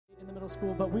the middle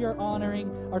school, but we are honoring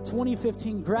our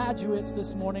 2015 graduates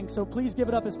this morning. So please give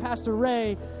it up as Pastor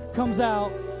Ray comes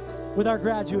out with our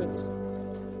graduates.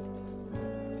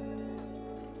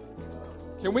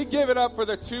 Can we give it up for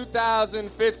the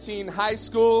 2015 high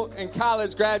school and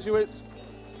college graduates?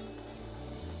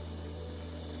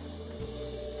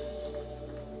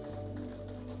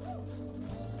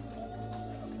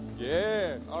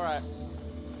 Yeah, all right.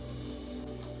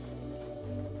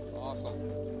 Awesome.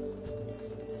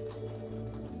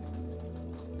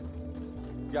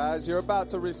 Guys, you're about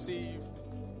to receive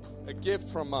a gift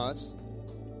from us.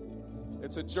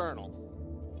 It's a journal.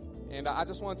 And I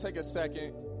just want to take a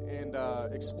second and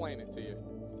explain it to you.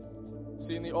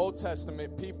 See, in the Old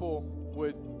Testament, people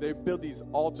they build these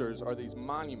altars or these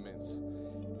monuments.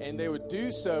 And they would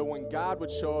do so when God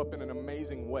would show up in an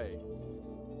amazing way.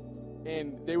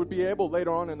 And they would be able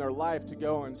later on in their life to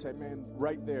go and say, man,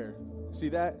 right there, see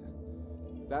that?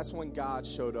 That's when God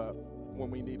showed up when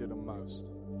we needed him most.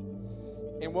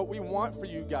 And what we want for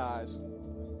you guys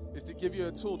is to give you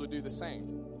a tool to do the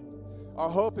same. Our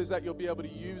hope is that you'll be able to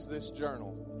use this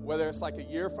journal, whether it's like a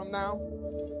year from now,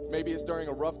 maybe it's during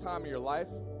a rough time of your life,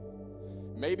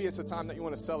 maybe it's a time that you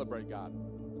want to celebrate God.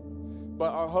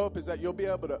 But our hope is that you'll be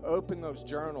able to open those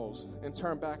journals and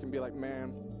turn back and be like,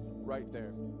 man, right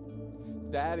there.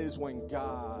 That is when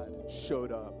God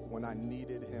showed up, when I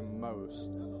needed him most.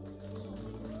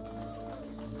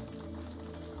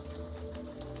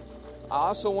 I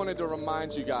also wanted to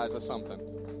remind you guys of something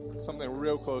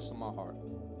real close to my heart.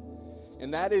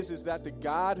 And that is that the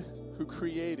God who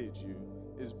created you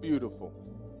is beautiful.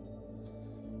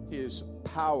 He is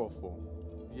powerful,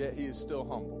 yet he is still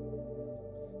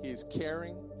humble. He is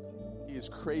caring. He is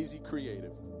crazy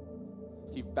creative.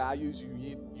 He values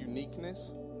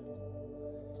uniqueness.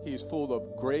 He is full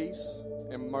of grace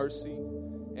and mercy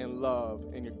and love.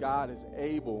 And your God is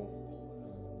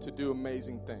able to do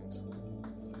amazing things.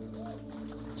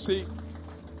 See,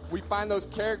 we find those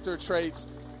character traits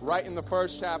right in the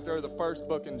first chapter of the first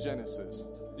book in Genesis.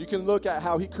 You can look at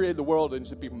how he created the world and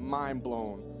just be mind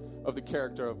blown of the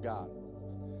character of God.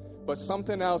 But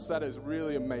something else that is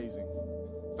really amazing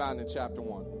found in chapter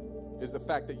 1 is the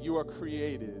fact that you are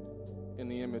created in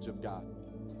the image of God.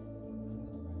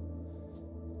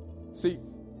 See,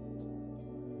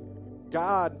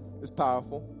 God is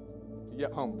powerful,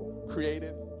 yet humble,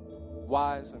 creative,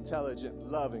 wise, intelligent,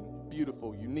 loving,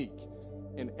 beautiful, unique,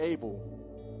 and able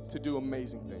to do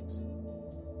amazing things.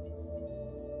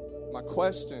 My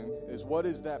question is, what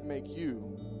does that make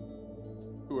you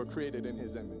who are created in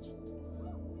his image?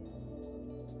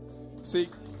 See,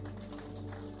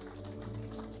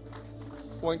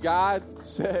 when God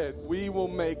said, we will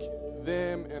make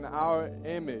them in our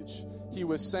image, he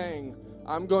was saying,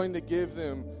 I'm going to give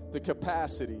them the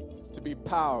capacity to be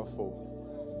powerful.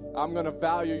 I'm going to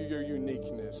value your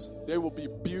uniqueness. They will be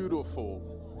beautiful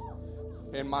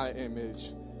in my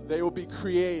image. They will be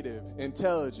creative,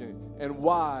 intelligent, and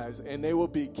wise, and they will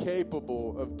be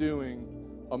capable of doing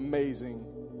amazing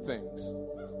things.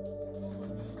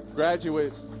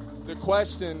 Graduates, the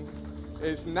question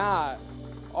is not,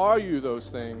 are you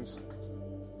those things?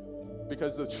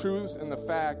 Because the truth and the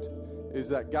fact is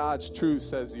that God's truth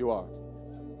says you are.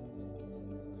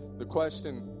 The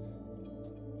question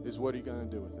is, what are you going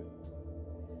to do with it?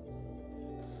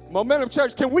 Momentum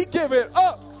Church, can we give it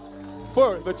up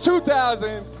for the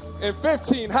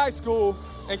 2015 high school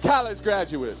and college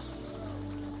graduates?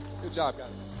 Good job, guys.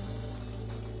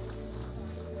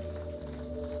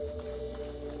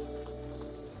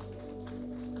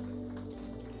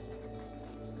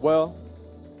 Well,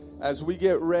 as we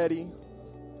get ready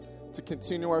to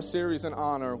continue our series in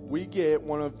honor, we get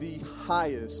one of the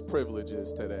highest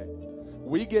privileges today.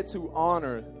 We get to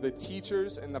honor the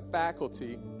teachers and the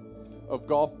faculty of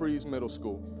Gulf Breeze Middle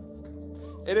School.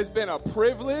 It has been a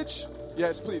privilege.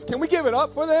 Yes, please. Can we give it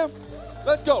up for them?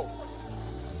 Let's go.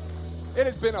 It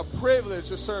has been a privilege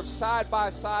to serve side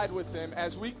by side with them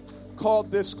as we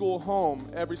called this school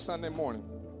home every Sunday morning.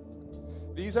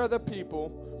 These are the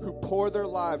people who pour their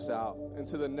lives out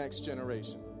into the next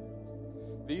generation.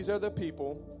 These are the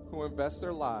people who invest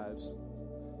their lives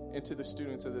into the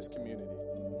students of this community.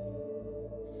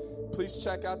 Please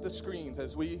check out the screens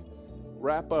as we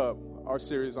wrap up our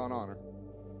series on honor.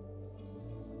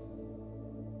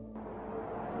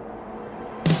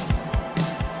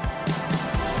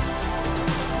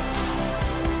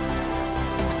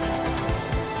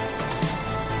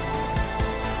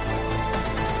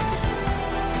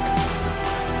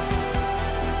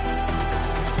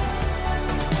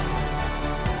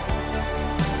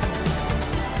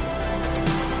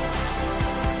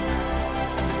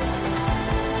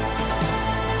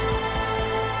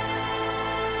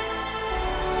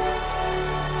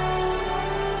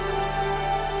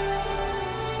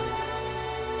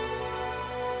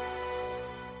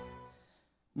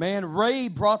 Man, Ray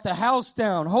brought the house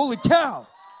down. Holy cow.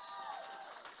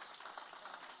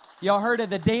 Y'all heard of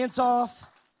the dance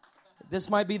off? This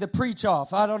might be the preach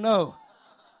off. I don't know.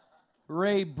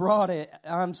 Ray brought it.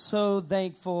 I'm so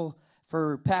thankful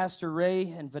for Pastor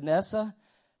Ray and Vanessa.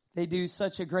 They do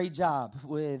such a great job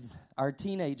with our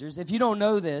teenagers. If you don't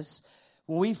know this,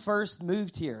 when we first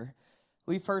moved here,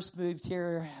 we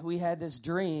had this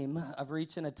dream of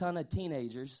reaching a ton of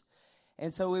teenagers.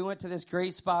 And so we went to this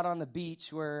great spot on the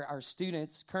beach where our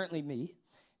students currently meet.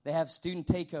 They have student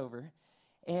takeover.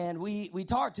 And we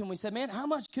talked to them. We said, man, how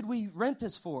much could we rent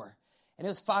this for? And it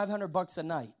was $500 a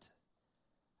night.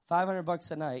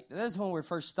 $500 a night. This is when we're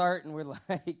first starting. We're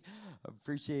like,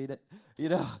 appreciate it. You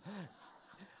know,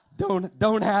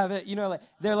 don't have it. You know, like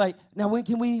they're like, now when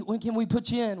can we put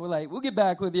you in? We're like, we'll get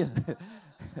back with you.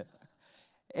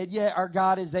 And yet our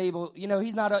God is able, you know,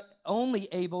 he's not only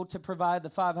able to provide the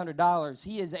 $500.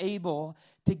 He is able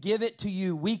to give it to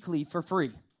you weekly for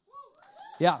free.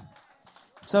 Yeah.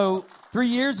 So 3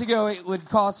 years ago, it would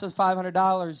cost us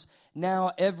 $500.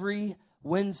 Now every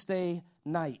Wednesday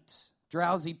night,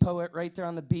 Drowsy Poet right there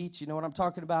on the beach. You know what I'm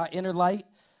talking about? Inner Light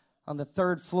on the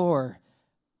 3rd floor.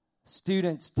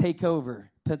 Students take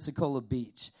over Pensacola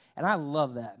Beach. And I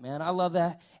love that, man. I love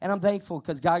that. And I'm thankful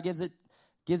because God gives it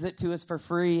to us for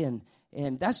free, and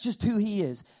that's just who he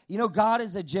is. You know, God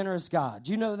is a generous God.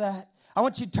 Do you know that? I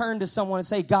want you to turn to someone and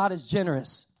say, God is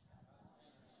generous.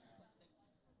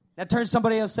 Now turn to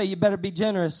somebody else and say, you better be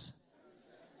generous.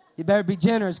 You better be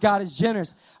generous. God is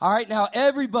generous. All right, now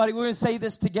everybody, we're going to say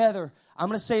this together. I'm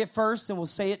going to say it first, and we'll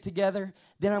say it together.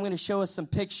 Then I'm going to show us some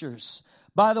pictures.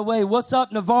 By the way, what's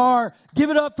up, Navarre? Give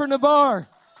it up for Navarre.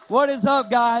 What is up,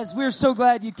 guys? We're so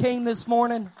glad you came this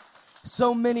morning.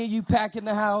 So many of you packing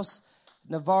the house.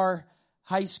 Navarre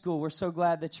High School, we're so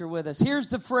glad that you're with us. Here's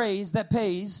the phrase that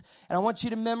pays, and I want you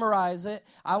to memorize it.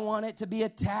 I want it to be a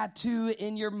tattoo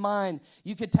in your mind.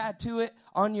 You could tattoo it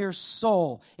on your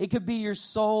soul. It could be your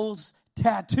soul's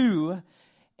tattoo,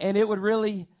 and it would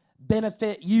really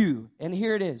benefit you. And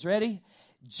here it is. Ready?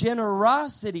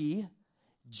 Generosity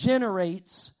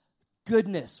generates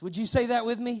goodness. Would you say that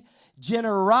with me?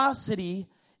 Generosity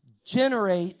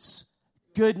generates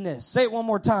goodness. Say it one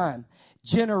more time.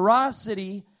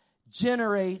 Generosity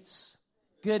generates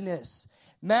goodness.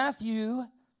 Matthew,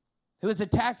 who is a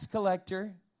tax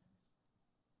collector,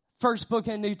 first book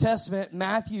in the New Testament,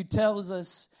 Matthew tells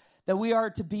us that we are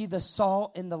to be the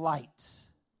salt and the light.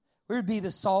 We're to be the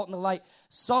salt and the light.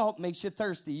 Salt makes you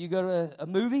thirsty. You go to a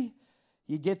movie,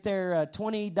 you get their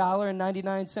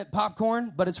 $20.99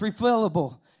 popcorn, but it's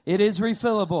refillable. It is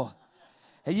refillable.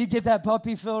 And you get that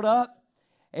puppy filled up,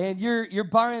 and you're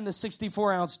buying the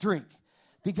 64-ounce drink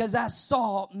because that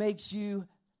salt makes you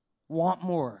want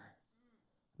more.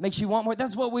 Makes you want more.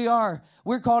 That's what we are.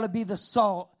 We're called to be the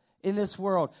salt in this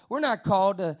world. We're not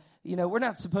called to, we're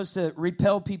not supposed to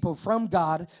repel people from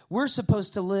God. We're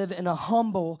supposed to live in a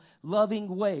humble,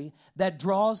 loving way that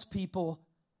draws people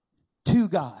to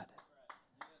God.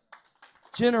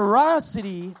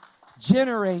 Generosity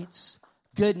generates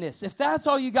goodness. If that's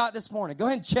all you got this morning, go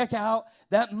ahead and check out.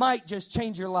 That might just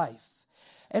change your life.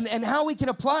 And how we can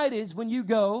apply it is when you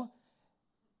go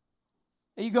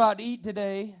out to eat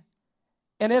today,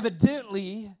 and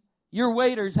evidently your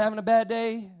waiter's having a bad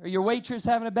day or your waitress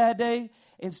having a bad day,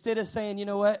 instead of saying, you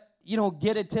know what, you don't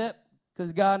get a tip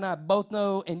because God and I both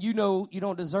know, and you know you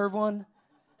don't deserve one.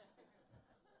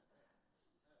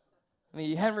 I mean,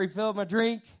 you haven't refilled my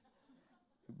drink,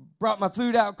 brought my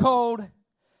food out cold,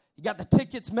 you got the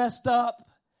tickets messed up.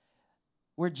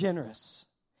 We're generous.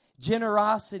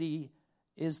 Generosity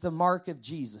is the mark of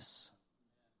Jesus.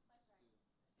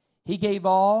 He gave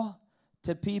all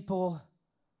to people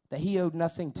that he owed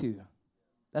nothing to.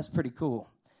 That's pretty cool.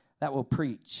 That will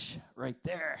preach right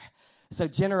there. So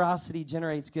generosity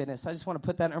generates goodness. I just want to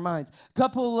put that in our minds.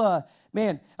 I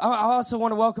also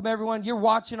want to welcome everyone. You're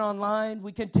watching online.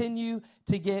 We continue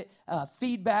to get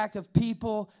feedback of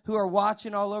people who are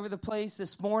watching all over the place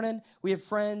this morning. We have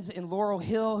friends in Laurel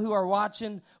Hill who are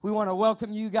watching. We want to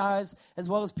welcome you guys, as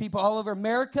well as people all over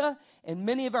America and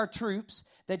many of our troops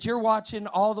that you're watching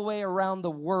all the way around the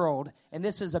world. And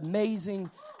this is amazing.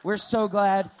 We're so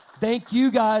glad. Thank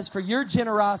you guys for your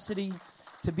generosity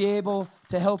to be able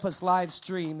to help us live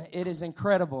stream. It is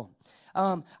incredible.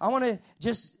 I want to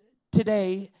just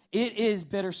today, it is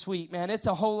bittersweet, man. It's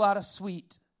a whole lot of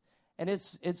sweet. And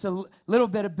it's a little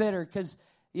bit of bitter because,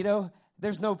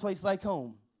 there's no place like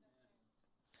home.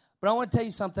 But I want to tell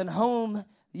you something. Home,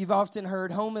 you've often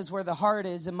heard, home is where the heart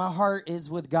is, and my heart is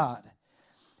with God.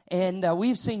 And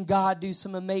we've seen God do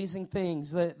some amazing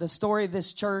things. The story of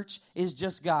this church is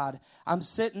just God. I'm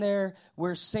sitting there,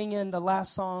 we're singing the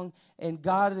last song, and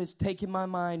God is taking my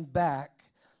mind back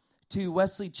to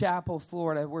Wesley Chapel,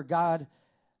 Florida, where God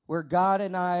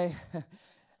and I,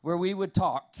 where we would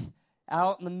talk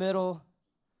out in the middle,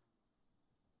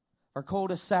 our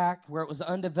cul-de-sac, where it was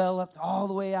undeveloped, all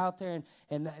the way out there.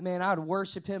 And man, I'd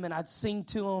worship him, and I'd sing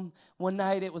to him. One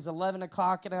night, it was 11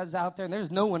 o'clock, and I was out there, and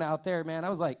there's no one out there, man. I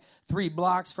was like 3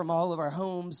 blocks from all of our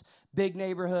homes, big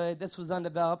neighborhood. This was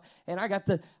undeveloped. And I got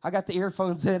the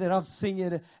earphones in, and I'm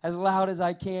singing as loud as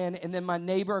I can. And then my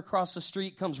neighbor across the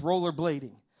street comes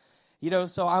rollerblading. You know,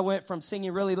 so I went from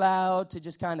singing really loud to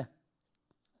just kind of,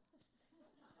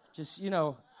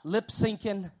 lip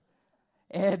syncing.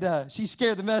 And she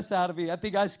scared the mess out of me. I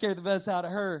think I scared the mess out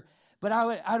of her. But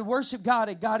I'd worship God,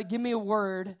 and God would give me a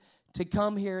word to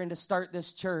come here and to start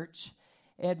this church.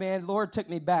 And, man, Lord took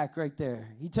me back right there.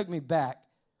 He took me back.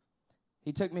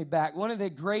 He took me back. One of the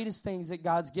greatest things that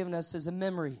God's given us is a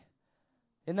memory.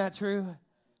 Isn't that true?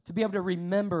 To be able to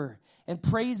remember and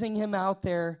praising him out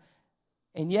there,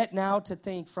 and yet now to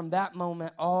think from that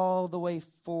moment all the way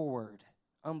forward.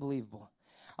 Unbelievable.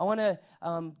 I want to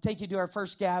take you to our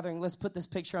first gathering. Let's put this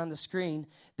picture on the screen.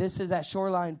 This is at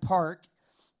Shoreline Park.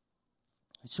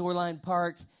 Shoreline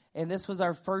Park, and this was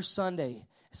our first Sunday.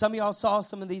 Some of y'all saw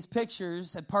some of these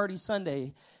pictures at Party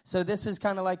Sunday. So this is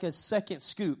kind of like a second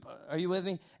scoop. Are you with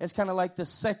me? It's kind of like the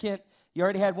second. You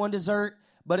already had one dessert,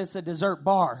 but it's a dessert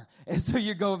bar. And so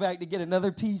you're going back to get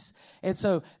another piece. And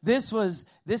so this was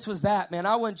that, man.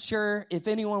 I wasn't sure if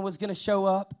anyone was going to show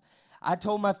up. I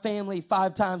told my family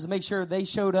 5 times to make sure they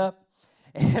showed up,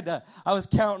 and I was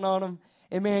counting on them.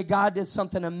 And, man, God did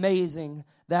something amazing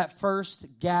that first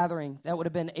gathering. That would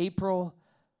have been April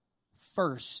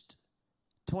 1st,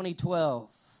 2012.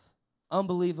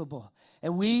 Unbelievable.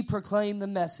 And we proclaimed the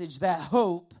message that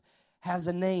hope has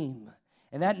a name,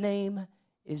 and that name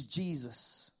is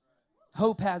Jesus.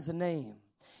 Hope has a name.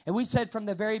 And we said from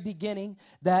the very beginning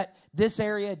that this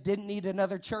area didn't need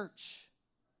another church.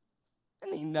 I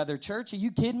need another church. Are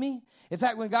you kidding me? In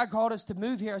fact, when God called us to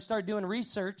move here, I started doing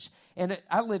research, and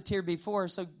I lived here before,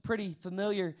 so pretty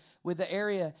familiar with the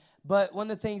area. But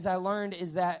one of the things I learned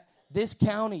is that this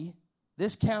county,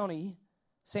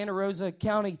 Santa Rosa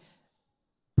County,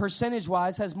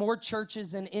 percentage-wise, has more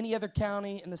churches than any other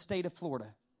county in the state of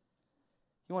Florida.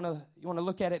 You want to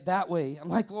look at it that way? I'm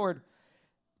like, Lord,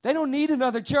 they don't need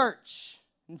another church.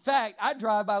 In fact, I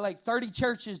drive by like 30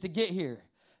 churches to get here.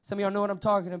 Some of y'all know what I'm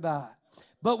talking about.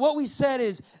 But what we said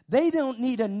is they don't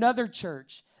need another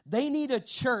church. They need a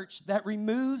church that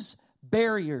removes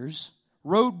barriers,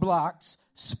 roadblocks,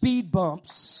 speed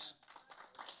bumps.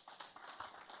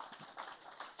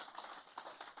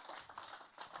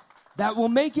 That will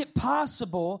make it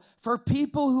possible for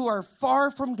people who are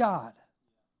far from God.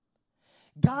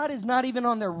 God is not even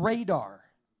on their radar.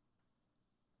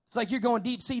 It's like you're going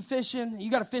deep sea fishing. You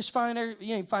got a fish finder.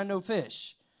 You ain't find no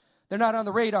fish. They're not on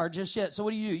the radar just yet. So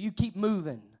what do? You keep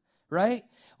moving, right?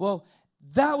 Well,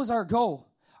 that was our goal.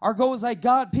 Our goal was like,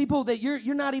 God, people that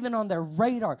you're not even on their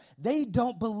radar. They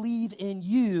don't believe in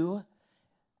you,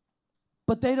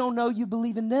 but they don't know you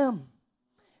believe in them.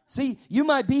 See, you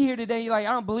might be here today, you're like,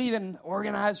 I don't believe in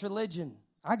organized religion.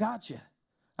 I got you.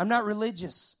 I'm not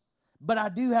religious, but I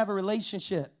do have a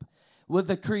relationship with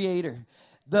the Creator.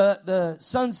 The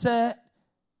sunset,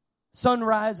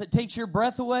 sunrise that takes your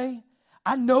breath away,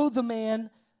 I know the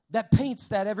man that paints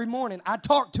that every morning. I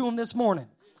talked to him this morning.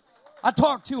 I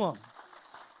talked to him.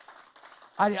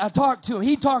 I talked to him.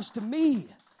 He talks to me.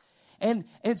 And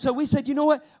so we said, you know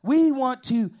what? We want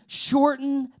to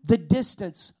shorten the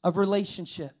distance of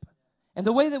relationship. And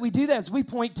the way that we do that is we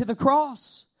point to the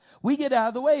cross. We get out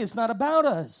of the way. It's not about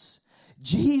us.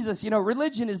 Jesus,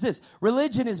 religion is this.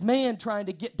 Religion is man trying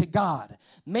to get to God.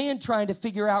 Man trying to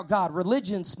figure out God.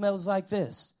 Religion smells like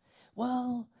this.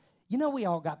 Well, we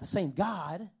all got the same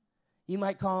God. You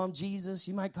might call him Jesus.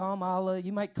 You might call him Allah.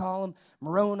 You might call him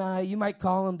Moroni. You might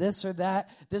call him this or that.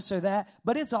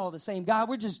 But it's all the same God.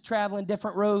 We're just traveling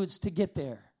different roads to get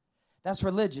there. That's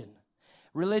religion.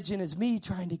 Religion is me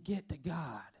trying to get to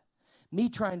God. Me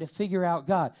trying to figure out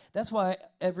God. That's why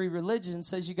every religion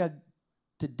says you got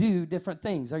to do different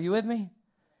things. Are you with me?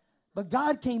 But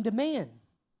God came to man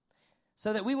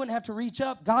so that we wouldn't have to reach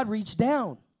up. God reached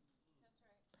down.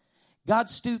 God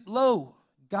stooped low.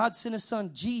 God sent his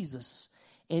son, Jesus.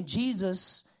 And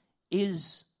Jesus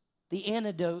is the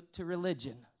antidote to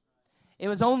religion. It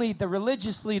was only the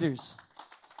religious leaders.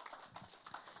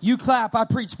 You clap, I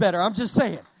preach better. I'm just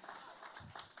saying.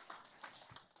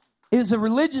 It was the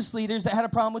religious leaders that had a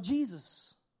problem with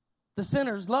Jesus. The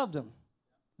sinners loved him.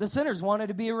 The sinners wanted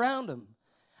to be around him.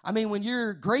 I mean, when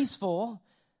you're graceful,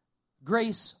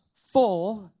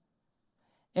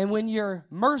 and when you're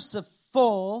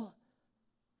merciful,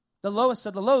 the lowest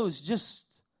of the lows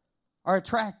just are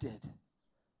attracted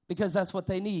because that's what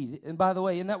they need. And by the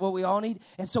way, isn't that what we all need?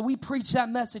 And so we preach that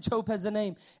message, hope has a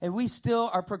name, and we still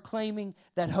are proclaiming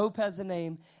that hope has a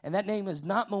name, and that name is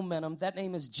not momentum. That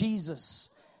name is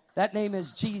Jesus. That name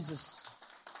is Jesus.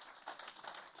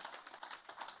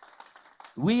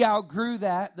 We outgrew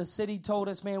that. The city told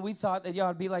us, man, we thought that y'all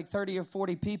would be like 30 or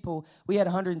 40 people. We had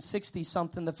 160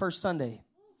 something the first Sunday.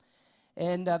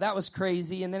 And that was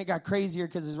crazy. And then it got crazier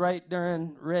because it was right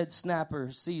during red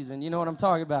snapper season. You know what I'm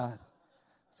talking about?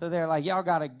 So they're like, y'all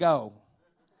got to go.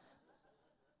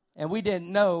 And we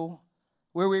didn't know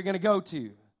where we were going to go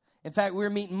to. In fact, we were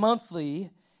meeting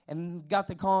monthly and got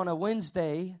the call on a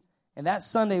Wednesday. And that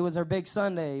Sunday was our big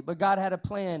Sunday. But God had a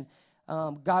plan.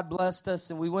 God blessed us,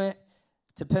 and we went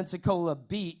to Pensacola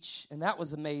Beach, and that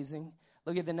was amazing.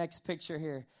 Look at the next picture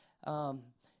here.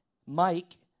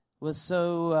 Mike was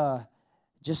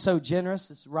just so generous.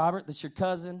 This is Robert, that's your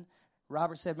cousin.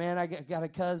 Robert said, man, I got a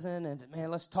cousin, and man,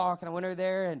 let's talk. And I went over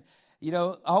there, and, you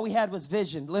know, all we had was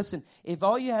vision. Listen, if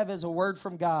all you have is a word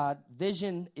from God,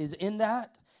 vision is in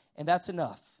that, and that's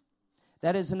enough.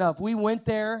 That is enough. We went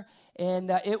there,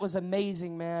 and it was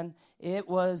amazing, man. It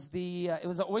was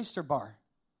an oyster bar.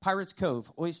 Pirates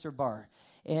Cove Oyster Bar.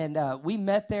 And we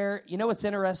met there. You know what's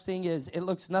interesting is it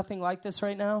looks nothing like this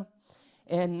right now.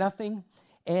 And nothing.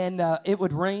 And it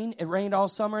would rain. It rained all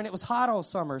summer, and it was hot all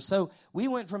summer. So we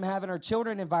went from having our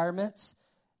children environments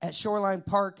at Shoreline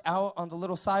Park out on the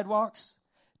little sidewalks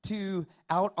to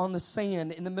out on the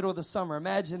sand in the middle of the summer.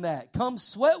 Imagine that. Come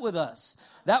sweat with us.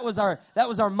 That was our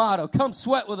motto. Come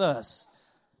sweat with us.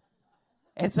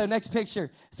 And so next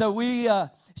picture. So we,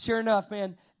 sure enough,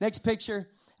 man, next picture.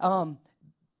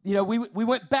 You know, we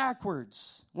went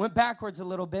backwards a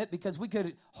little bit because we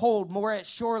could hold more at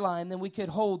Shoreline than we could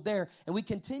hold there. And we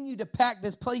continued to pack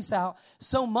this place out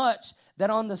so much that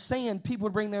on the sand, people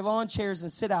would bring their lawn chairs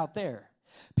and sit out there.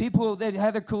 People that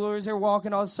had their coolers, they were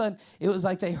walking, all of a sudden, it was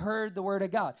like they heard the word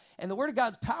of God. And the word of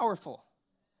God's powerful.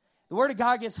 The word of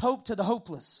God gives hope to the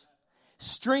hopeless,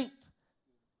 strength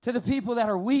to the people that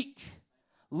are weak,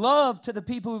 love to the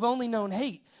people who've only known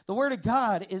hate. The word of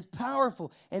God is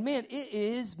powerful. And, man, it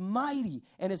is mighty.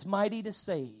 And it's mighty to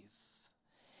save.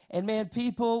 And, man,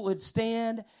 people would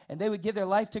stand and they would give their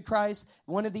life to Christ.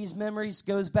 One of these memories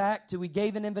goes back to we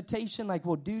gave an invitation like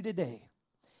we'll do today.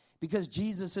 Because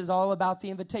Jesus is all about the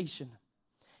invitation.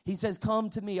 He says,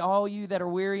 come to me, all you that are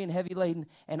weary and heavy laden,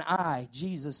 and I,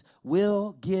 Jesus,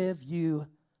 will give you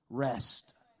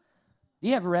rest. Do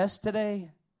you have rest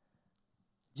today?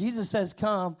 Jesus says,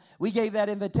 come. We gave that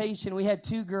invitation. We had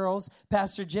 2 girls.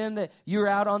 Pastor Jim, that you were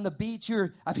out on the beach.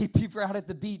 People were out at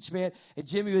the beach, man. And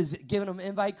Jimmy was giving them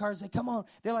invite cards. Like, come on.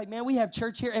 They're like, man, we have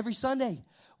church here every Sunday.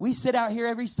 We sit out here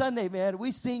every Sunday, man.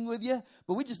 We sing with you,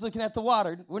 but we just looking at the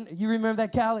water. You remember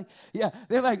that, Callie? Yeah.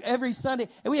 They're like, every Sunday.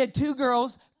 And we had 2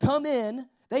 girls come in.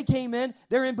 They came in.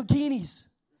 They're in bikinis.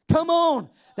 Come on.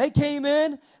 They came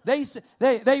in. They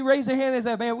raised their hand. They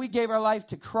said, man, we gave our life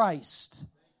to Christ.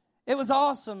 It was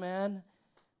awesome, man.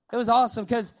 It was awesome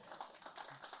because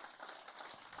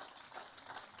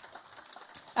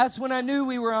that's when I knew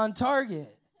we were on target.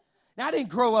 Now, I didn't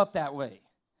grow up that way.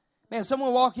 Man,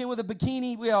 someone walk in with a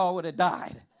bikini, we all would have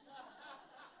died.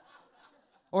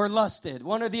 Or lusted,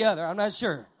 one or the other, I'm not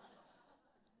sure.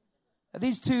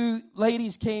 These 2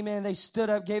 ladies came in, they stood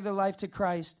up, gave their life to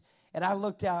Christ, and I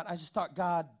looked out, I just thought,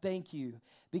 God, thank you.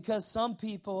 Because some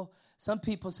people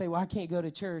say, well, I can't go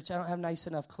to church. I don't have nice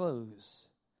enough clothes.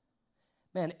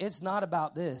 Man, it's not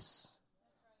about this.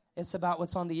 It's about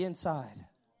what's on the inside.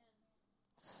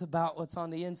 It's about what's on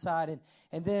the inside.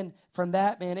 And then from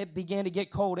that, man, it began to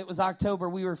get cold. It was October.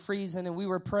 We were freezing, and we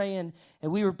were praying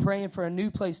for a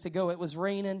new place to go. It was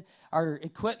raining. Our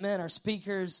equipment, our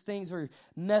speakers, things were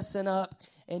messing up.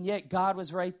 And yet God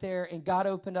was right there, and God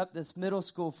opened up this middle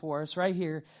school for us right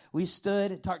here. We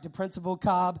stood and talked to Principal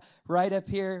Cobb right up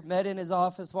here, met in his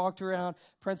office, walked around.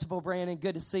 Principal Brandon,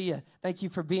 good to see you. Thank you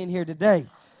for being here today.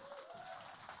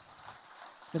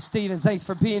 Ms. Stevens, thanks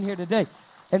for being here today.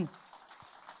 And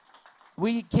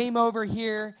we came over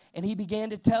here, and he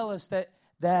began to tell us that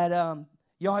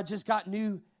y'all had just got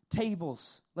new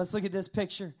tables. Let's look at this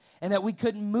picture. And that we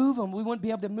couldn't move them. We wouldn't be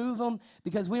able to move them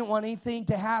because we didn't want anything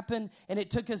to happen. And it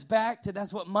took us back to,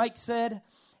 that's what Mike said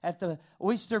at the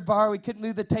oyster bar. We couldn't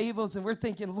move the tables. And we're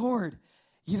thinking, Lord,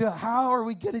 you know, how are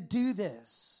we going to do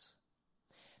this?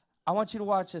 I want you to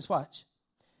watch this. Watch.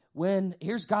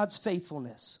 Here's God's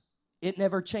faithfulness. It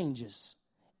never changes.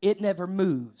 It never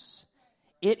moves.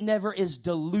 it never is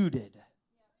diluted.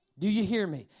 Do you hear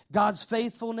me? God's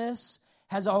faithfulness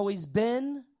has always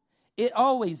been, it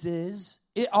always is,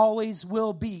 it always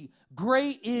will be.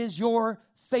 Great is your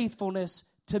faithfulness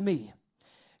to me.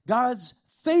 God's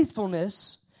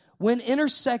faithfulness, when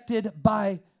intersected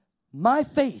by my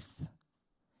faith,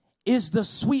 is the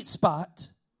sweet spot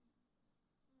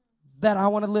that I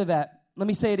want to live at. Let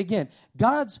me say it again.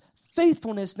 God's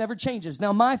faithfulness never changes.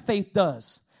 Now, my faith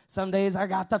does. Some days I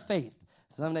got the faith.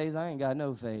 Some days I ain't got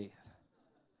no faith.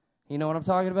 You know what I'm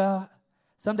talking about?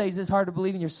 Some days it's hard to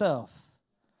believe in yourself.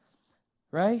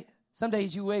 Right? Some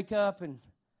days you wake up and,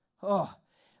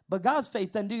 but God's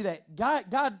faith doesn't do that.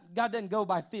 God doesn't go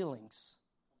by feelings.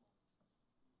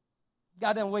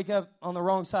 God doesn't wake up on the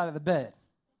wrong side of the bed.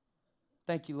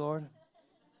 Thank you, Lord.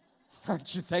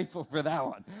 Aren't you thankful for that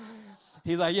one?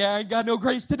 He's like, yeah, I ain't got no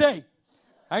grace today.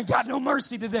 I ain't got no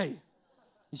mercy today.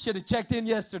 You should have checked in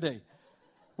yesterday.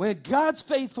 When God's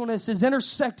faithfulness is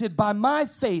intersected by my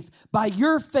faith, by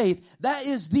your faith, that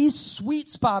is the sweet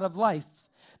spot of life.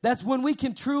 That's when we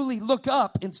can truly look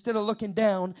up instead of looking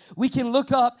down. We can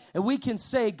look up and we can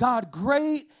say, God,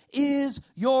 great is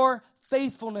your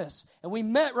faithfulness. And we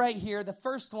met right here. The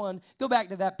first one, go back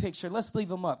to that picture. Let's leave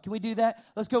them up. Can we do that?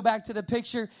 Let's go back to the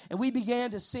picture. And we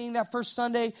began to sing that first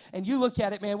Sunday. And you look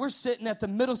at it, man. We're sitting at the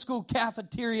middle school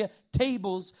cafeteria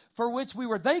tables for which we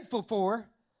were thankful for,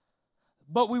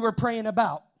 but we were praying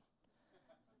about.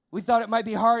 We thought it might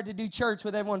be hard to do church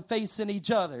with everyone facing each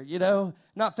other,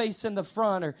 not facing the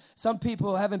front, or some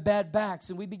people having bad backs.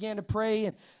 And we began to pray,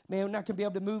 and man, we're not going to be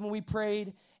able to move. And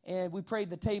we prayed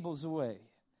the tables away.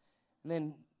 And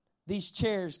then these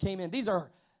chairs came in. These are,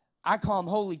 I call them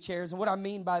holy chairs. And what I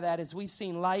mean by that is we've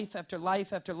seen life after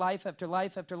life after life after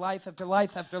life after life after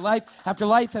life after life after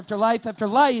life after life after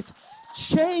life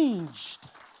changed.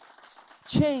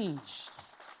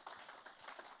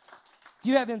 If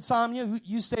you have insomnia,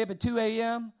 you stay up at 2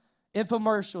 a.m.,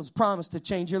 infomercials promise to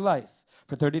change your life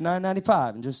for $39.95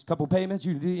 and just a couple payments.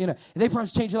 They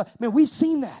promise to change your life. Man, we've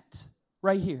seen that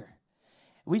right here.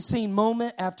 We've seen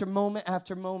moment after moment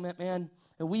after moment, man.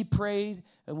 And we prayed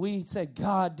and we said,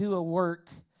 God, do a work.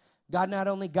 God not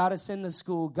only got us in the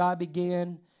school, God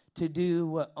began to do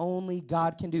what only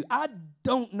God can do. I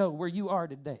don't know where you are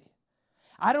today.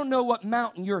 I don't know what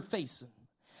mountain you're facing.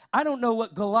 I don't know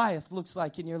what Goliath looks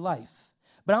like in your life.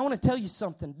 But I want to tell you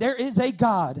something. There is a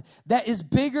God that is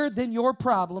bigger than your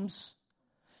problems,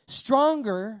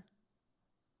 stronger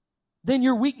than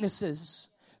your weaknesses,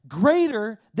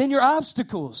 greater than your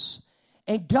obstacles.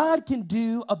 And God can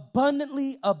do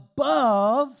abundantly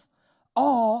above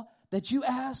all that you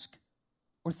ask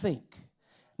or think.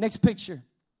 Next picture.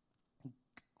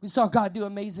 We saw God do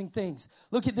amazing things.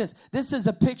 Look at this. This is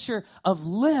a picture of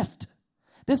lift.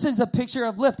 This is a picture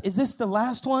of lift. Is this the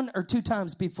last one or 2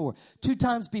 times before? 2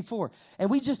 times before. And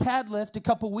we just had lift a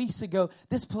couple weeks ago.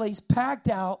 This place packed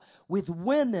out with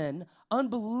women,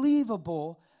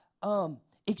 unbelievable,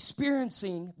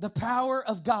 experiencing the power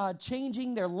of God,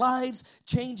 changing their lives,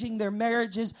 changing their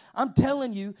marriages. I'm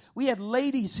telling you, we had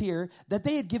ladies here that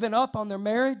they had given up on their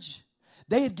marriage.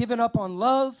 They had given up on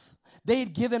love. They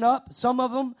had given up. Some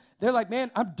of them, they're like,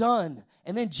 man, I'm done.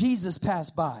 And then Jesus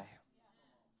passed by.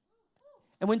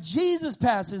 And when Jesus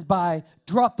passes by,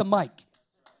 drop the mic.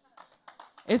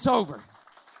 It's over.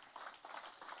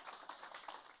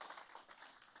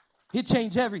 He'd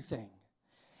change everything.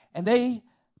 And they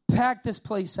packed this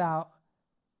place out.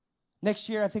 Next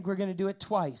year, I think we're going to do it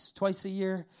twice a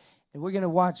year. And we're going to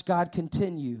watch God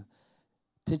continue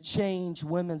to change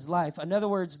women's life. In other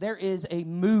words, there is a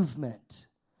movement.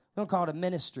 We don't call it a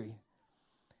ministry.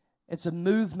 It's a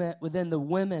movement within the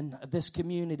women of this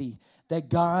community that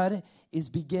God is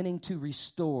beginning to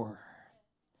restore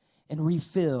and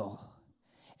refill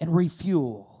and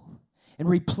refuel and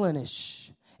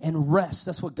replenish and rest.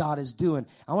 That's what God is doing.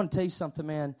 I want to tell you something,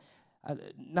 man.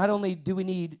 Not only do we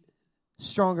need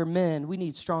stronger men, we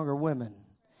need stronger women.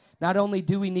 Not only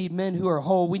do we need men who are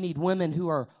whole, we need women who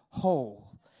are whole.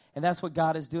 And that's what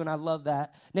God is doing. I love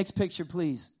that. Next picture,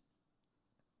 please.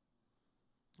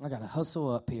 I got to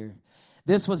hustle up here.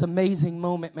 This was an amazing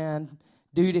moment, man.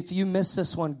 Dude, if you missed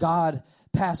this one, God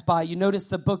passed by. You notice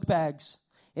the book bags.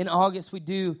 In August,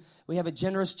 we have a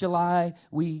Generous July.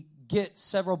 We get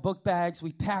several book bags.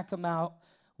 We pack them out.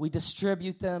 We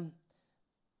distribute them.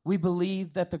 We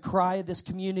believe that the cry of this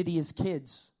community is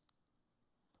kids.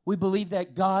 We believe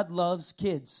that God loves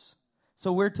kids.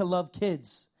 So we're to love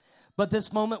kids. But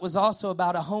this moment was also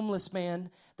about a homeless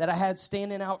man that I had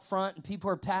standing out front, and people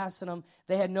were passing him.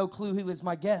 They had no clue he was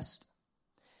my guest.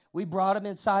 We brought him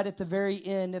inside at the very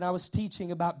end, and I was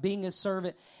teaching about being a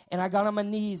servant. And I got on my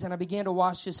knees, and I began to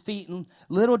wash his feet. And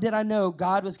little did I know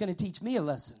God was going to teach me a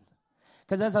lesson.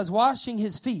 Because as I was washing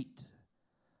his feet,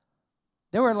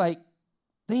 there were like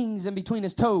things in between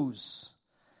his toes.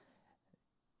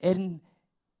 And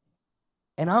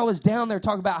I was down there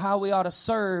talking about how we ought to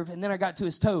serve, and then I got to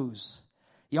his toes.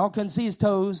 Y'all couldn't see his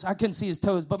toes. I couldn't see his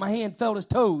toes, but my hand felt his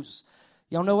toes.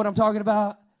 Y'all know what I'm talking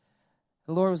about?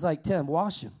 The Lord was like, Tim,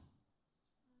 wash him.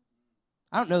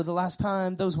 I don't know the last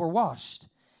time those were washed.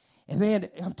 And man,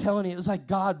 I'm telling you, it was like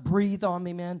God breathed on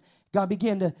me, man.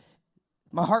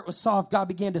 My heart was soft. God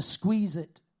began to squeeze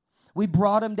it. We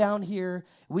brought him down here.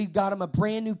 We got him a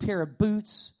brand new pair of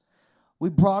boots. We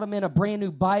brought him in a brand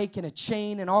new bike and a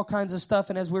chain and all kinds of stuff.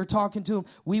 And as we were talking to him,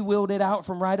 we wheeled it out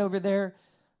from right over there.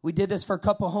 We did this for a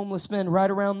couple homeless men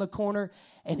right around the corner.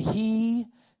 And he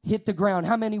hit the ground.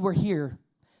 How many were here?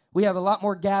 We have a lot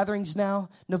more gatherings now.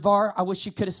 Navarre, I wish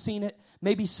you could have seen it.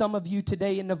 Maybe some of you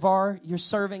today in Navarre, you're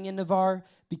serving in Navarre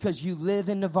because you live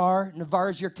in Navarre. Navarre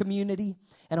is your community,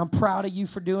 and I'm proud of you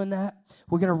for doing that.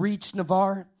 We're going to reach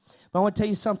Navarre. But I want to tell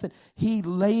you something. He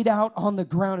laid out on the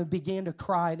ground and began to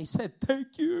cry, and he said,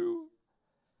 thank you.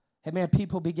 And man,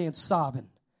 people began sobbing.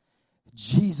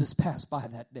 Jesus passed by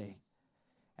that day,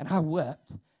 and I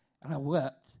wept, and I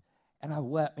wept, and I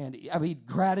wept, man. I mean,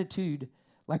 gratitude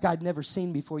like I'd never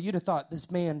seen before. You'd have thought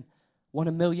this man won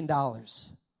 $1 million.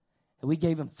 And we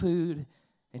gave him food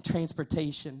and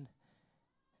transportation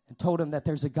and told him that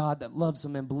there's a God that loves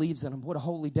him and believes in him. What a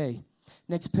holy day.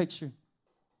 Next picture.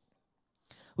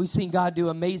 We've seen God do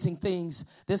amazing things.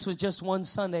 This was just one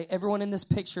Sunday. Everyone in this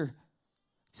picture,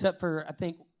 except for, I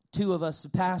think, 2 of us, the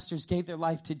pastors, gave their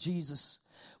life to Jesus.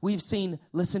 We've seen,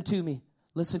 listen to me,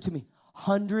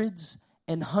 hundreds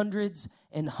and hundreds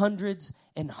and hundreds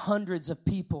and hundreds of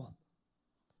people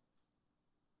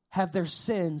have their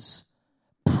sins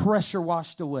pressure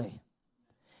washed away.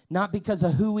 Not because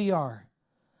of who we are,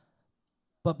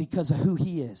 but because of who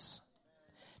he is.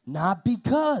 Not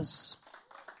because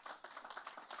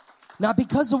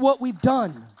of what we've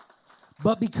done,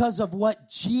 but because of what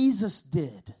Jesus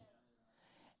did.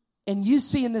 And you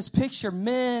see in this picture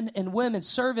men and women,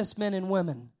 servicemen and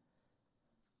women.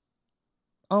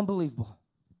 Unbelievable.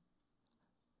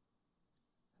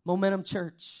 Momentum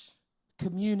Church,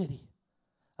 community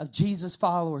of Jesus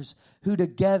followers who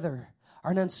together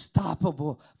are an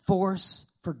unstoppable force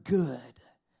for good.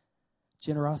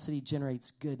 Generosity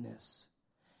generates goodness.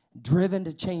 Driven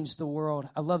to change the world.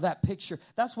 I love that picture.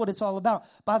 That's what it's all about.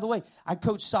 By the way, I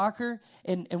coach soccer,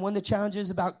 and one of the challenges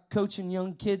about coaching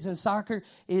young kids in soccer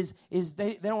is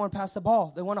they don't want to pass the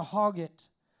ball. They want to hog it.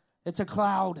 It's a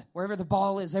cloud. Wherever the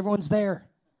ball is, everyone's there.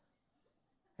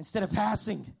 Instead of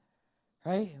passing,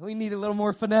 right? We need a little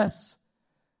more finesse.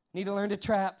 We need to learn to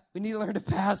trap. We need to learn to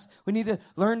pass. We need to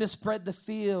learn to spread the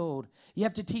field. You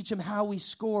have to teach them how we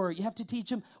score. You have to teach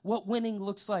them what winning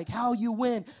looks like, how you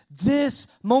win. This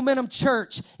Momentum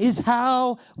Church is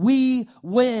how we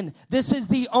win. This is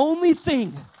the only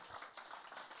thing.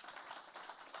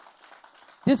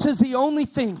 This is the only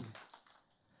thing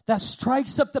that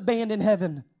strikes up the band in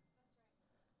heaven.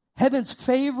 Heaven's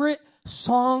favorite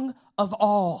song of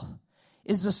all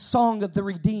is the song of the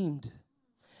redeemed.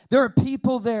 There are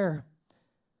people there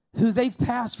who they've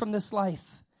passed from this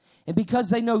life. And because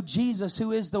they know Jesus,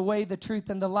 who is the way, the truth,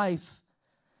 and the life,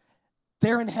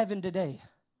 they're in heaven today.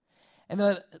 And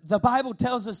the Bible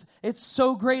tells us it's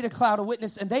so great a cloud of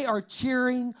witness, and they are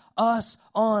cheering us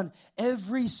on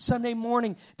every Sunday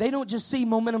morning. They don't just see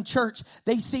Momentum Church.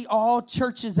 They see all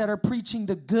churches that are preaching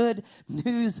the good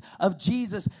news of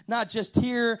Jesus, not just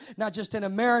here, not just in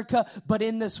America, but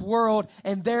in this world.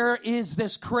 And there is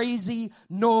this crazy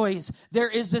noise. There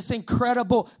is this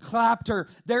incredible clapter.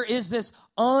 There is this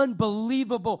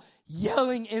unbelievable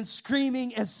yelling and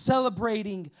screaming and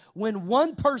celebrating when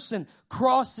one person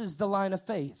crosses the line of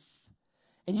faith.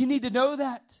 And you need to know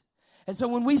that. And so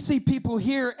when we see people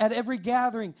here at every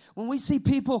gathering, when we see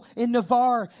people in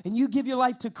Navarre and you give your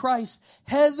life to Christ,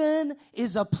 heaven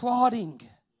is applauding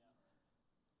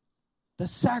the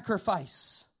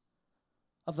sacrifice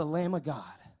of the Lamb of God.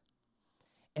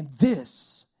 And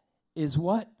this is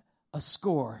what a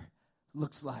score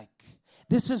looks like.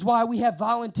 This is why we have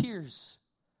volunteers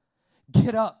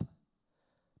get up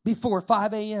before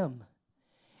 5 a.m.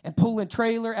 and pull in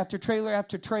trailer after trailer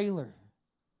after trailer.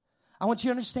 I want you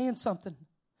to understand something.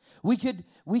 We could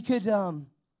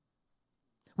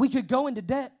go into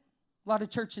debt. A lot of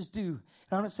churches do. And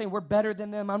I'm not saying we're better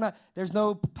than them. There's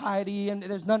no piety and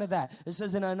there's none of that. This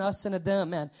isn't an us and a them,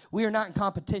 man. We are not in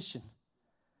competition.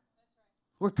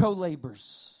 We're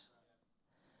co-laborers.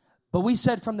 But we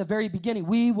said from the very beginning,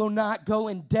 we will not go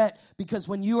in debt, because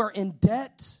when you are in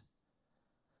debt,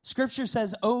 Scripture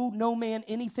says, owe no man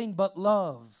anything but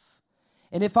love.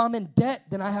 And if I'm in debt,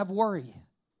 then I have worry.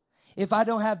 If I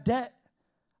don't have debt,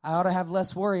 I ought to have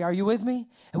less worry. Are you with me?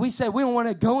 And we said we don't want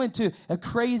to go into a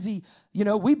crazy,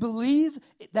 we believe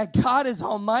that God is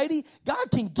almighty. God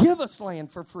can give us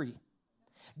land for free.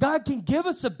 God can give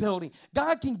us a building.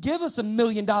 God can give us $1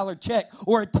 million check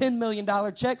or a $10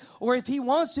 million check. Or if he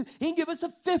wants to, he can give us a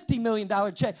 $50 million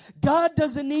check. God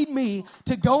doesn't need me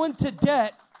to go into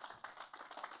debt.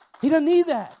 He doesn't need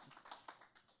that.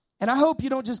 And I hope you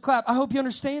don't just clap. I hope you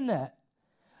understand that.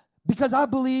 Because I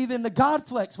believe in the God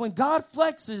flex. When God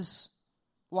flexes,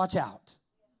 watch out.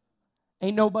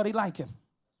 Ain't nobody like him.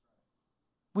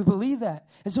 We believe that.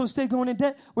 And so instead of going in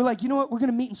debt, we're like, you know what? We're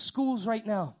going to meet in schools right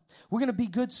now. We're going to be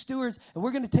good stewards, and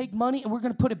we're going to take money, and we're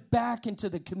going to put it back into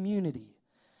the community.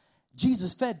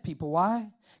 Jesus fed people.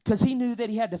 Why? Because he knew that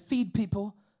he had to feed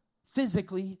people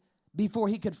physically before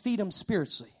he could feed them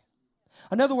spiritually.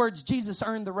 In other words, Jesus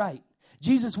earned the right.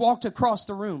 Jesus walked across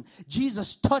the room.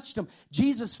 Jesus touched them.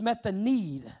 Jesus met the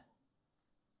need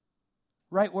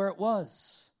right where it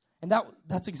was. And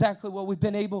that's exactly what we've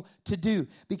been able to do.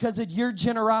 Because of your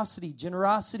generosity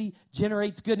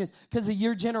generates goodness. Because of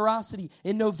your generosity,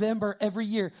 in November every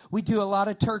year, we do a lot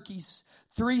of turkeys.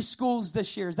 3 schools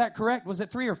this year. Is that correct? Was it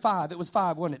 3 or 5? It was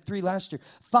 5, wasn't it? 3 last year.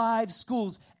 5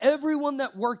 schools. Everyone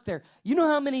that worked there. You know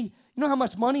how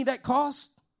much money that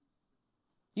cost?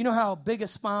 You know how big a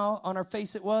smile on our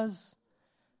face it was?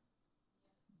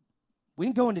 We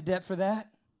didn't go into debt for that.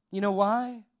 You know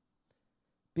why?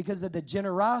 Because of the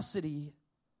generosity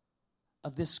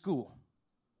of this school.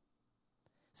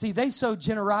 See, they sow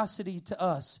generosity to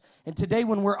us. And today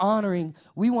when we're honoring,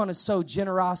 we want to sow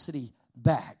generosity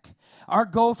back. Our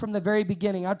goal from the very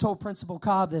beginning, I told Principal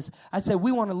Cobb this. I said,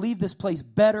 we want to leave this place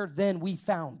better than we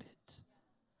found it.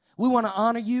 We want to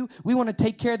honor you. We want to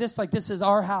take care of this like this is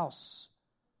our house.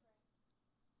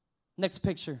 Next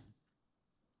picture.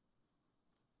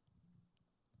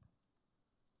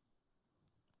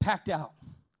 Packed out.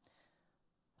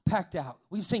 Packed out.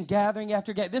 We've seen gathering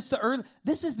after gathering.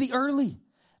 This is the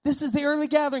early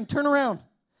gathering. Turn around.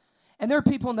 And there are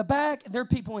people in the back, and there are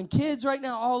people and kids right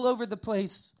now all over the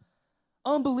place.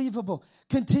 Unbelievable.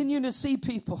 Continue to see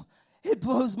people. It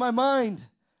blows my mind.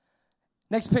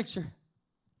 Next picture.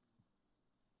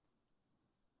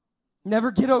 Never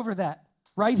get over that.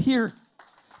 Right here.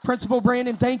 Principal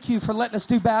Brandon, thank you for letting us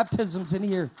do baptisms in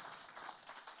here.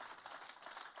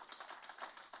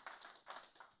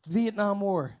 Vietnam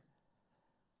War.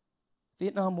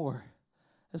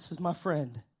 This is my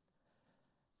friend.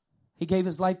 He gave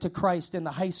his life to Christ in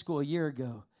the high school a year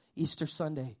ago, Easter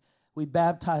Sunday. We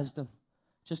baptized him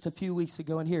just a few weeks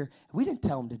ago in here. We didn't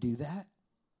tell him to do that.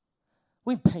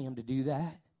 We didn't pay him to do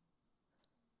that.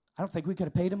 I don't think we could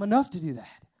have paid him enough to do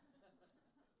that.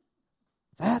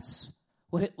 That's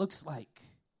what it looks like.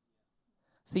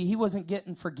 See, he wasn't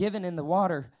getting forgiven in the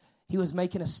water. He was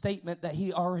making a statement that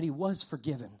he already was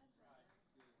forgiven.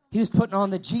 He was putting on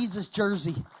the Jesus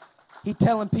jersey. He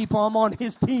telling people, I'm on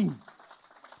his team.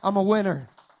 I'm a winner.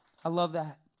 I love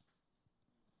that.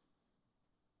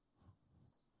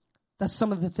 That's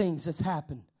some of the things that's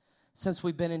happened since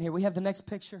we've been in here. We have the next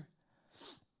picture.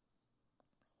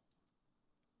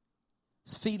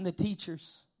 It's feeding the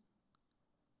teachers.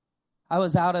 I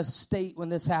was out of state when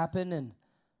this happened, and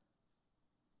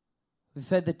we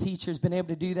fed the teachers. Been able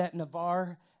to do that in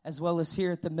Navarre as well as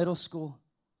here at the middle school.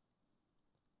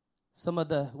 Some of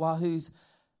the Wahoo's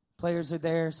players are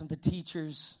there. Some of the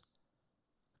teachers.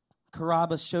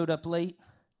 Carabas showed up late.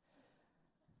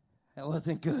 That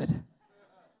wasn't good.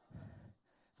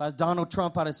 If I was Donald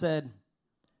Trump, I'd have said,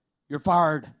 "You're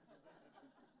fired."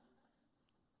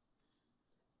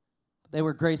 They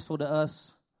were graceful to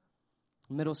us.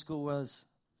 Middle school was.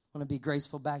 I want to be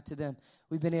graceful back to them.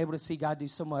 We've been able to see God do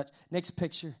so much. Next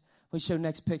picture. We show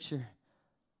next picture.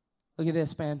 Look at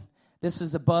this, man. This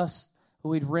is a bus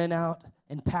we'd rent out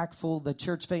and pack full the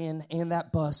church van and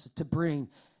that bus to bring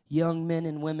young men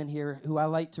and women here who I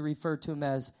like to refer to them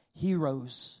as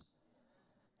heroes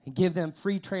and give them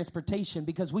free transportation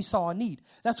because we saw a need.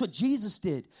 That's what Jesus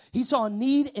did. He saw a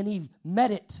need and he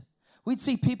met it. We'd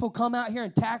see people come out here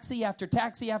and taxi after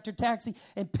taxi after taxi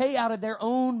and pay out of their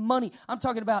own money. I'm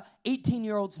talking about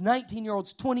 18-year-olds,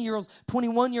 19-year-olds, 20-year-olds,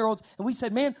 21-year-olds. And we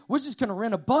said, man, we're just going to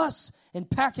rent a bus and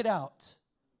pack it out.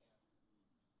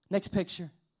 Next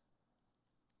picture.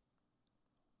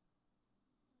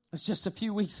 It was just a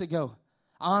few weeks ago,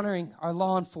 honoring our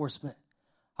law enforcement.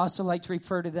 I also like to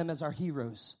refer to them as our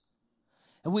heroes.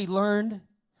 And we learned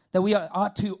that we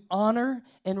ought to honor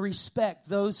and respect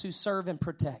those who serve and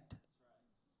protect.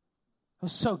 It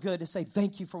was so good to say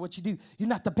thank you for what you do. You're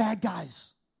not the bad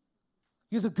guys.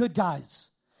 You're the good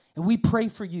guys. And we pray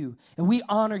for you, and we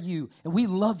honor you, and we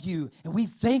love you, and we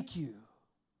thank you.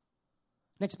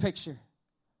 Next picture.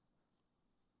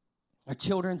 Our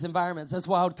children's environments. That's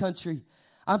Wild Country.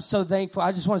 I'm so thankful.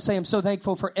 I just want to say I'm so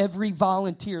thankful for every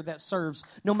volunteer that serves.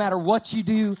 No matter what you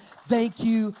do, thank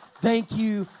you, thank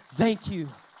you, thank you.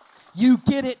 You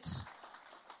get it.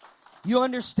 You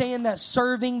understand that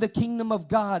serving the kingdom of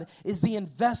God is the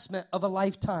investment of a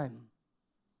lifetime.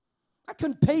 I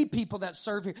couldn't pay people that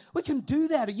serve here. We can do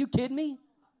that. Are you kidding me?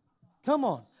 Come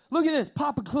on. Look at this.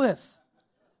 Papa Cliff.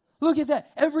 Look at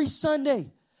that. Every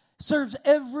Sunday. Serves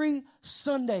every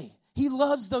Sunday. He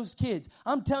loves those kids.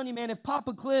 I'm telling you, man,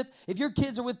 if your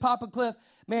kids are with Papa Cliff,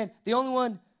 man, the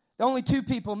only two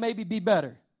people maybe be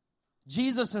better.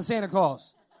 Jesus and Santa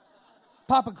Claus.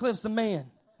 Papa Cliff's the man.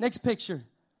 Next picture.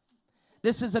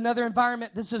 This is another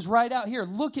environment. This is right out here.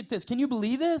 Look at this. Can you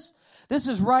believe this? This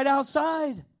is right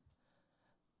outside.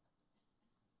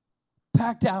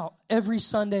 Packed out every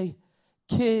Sunday.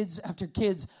 Kids after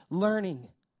kids learning.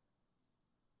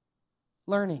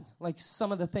 Learning, like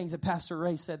some of the things that Pastor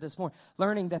Ray said this morning.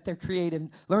 Learning that they're creative.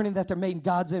 Learning that they're made in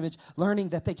God's image. Learning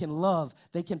that they can love.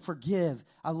 They can forgive.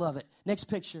 I love it. Next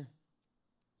picture.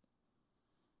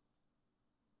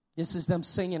 This is them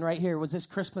singing right here. Was this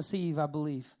Christmas Eve, I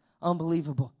believe?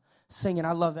 Unbelievable. Singing.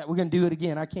 I love that. We're going to do it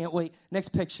again. I can't wait. Next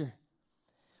picture.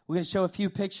 We're going to show a few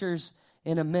pictures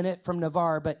in a minute from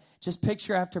Navarre, but just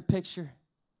picture after picture.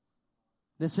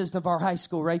 This is Navarre High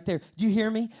School right there. Do you hear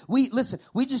me? We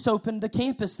just opened the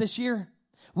campus this year.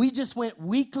 We just went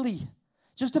weekly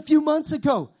just a few months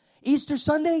ago. Easter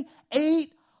Sunday,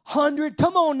 800.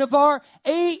 Come on, Navarre.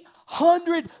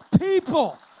 800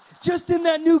 people just in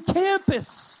that new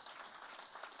campus.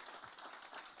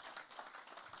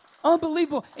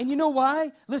 Unbelievable. And you know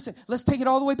why? Listen, let's take it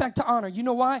all the way back to Honor. You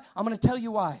know why? I'm going to tell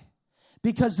you why.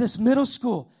 Because this middle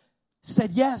school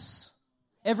said yes.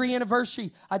 Every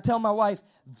anniversary, I tell my wife,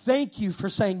 thank you for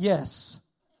saying yes.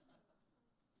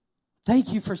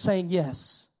 Thank you for saying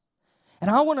yes.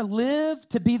 And I want to live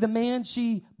to be the man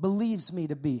she believes me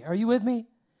to be. Are you with me?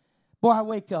 Boy, I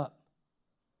wake up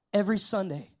every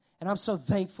Sunday, and I'm so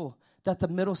thankful that the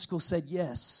middle school said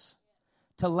yes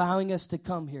to allowing us to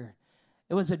come here.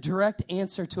 It was a direct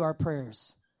answer to our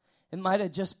prayers. It might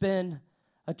have just been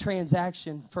a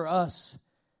transaction. For us,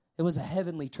 it was a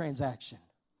heavenly transaction.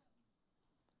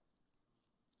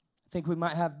 I think we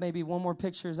might have maybe one more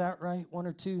picture. Is that right? One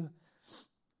or two?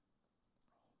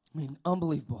 I mean,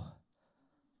 unbelievable.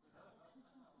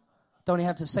 Don't even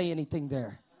have to say anything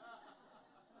there.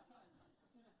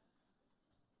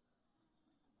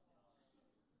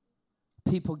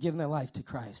 People giving their life to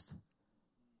Christ.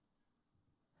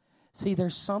 See,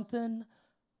 there's something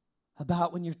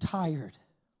about when you're tired.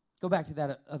 Go back to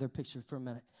that other picture for a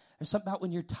minute. There's something about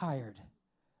when you're tired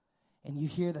and you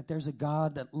hear that there's a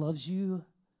God that loves you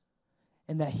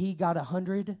and that he got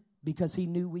 100 because he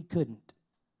knew we couldn't.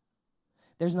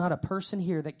 There's not a person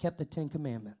here that kept the 10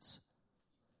 Commandments.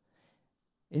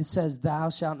 It says, thou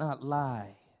shalt not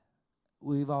lie.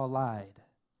 We've all lied.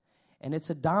 And it's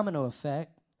a domino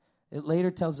effect. It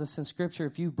later tells us in Scripture,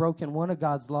 if you've broken one of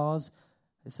God's laws,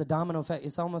 it's a domino effect.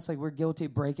 It's almost like we're guilty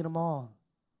of breaking them all.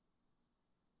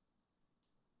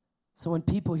 So when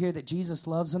people hear that Jesus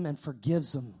loves them and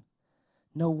forgives them,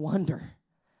 no wonder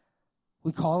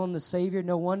we call him the Savior.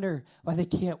 No wonder why they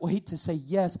can't wait to say,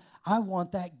 yes, I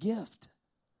want that gift.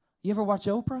 You ever watch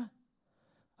Oprah?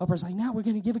 Oprah's like, now we're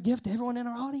going to give a gift to everyone in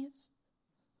our audience.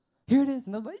 Here it is.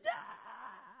 And they're like, yeah.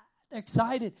 They're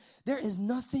excited. There is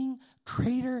nothing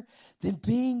greater than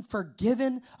being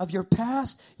forgiven of your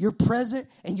past, your present,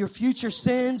 and your future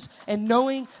sins, and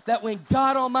knowing that when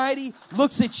God Almighty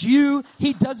looks at you,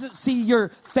 he doesn't see your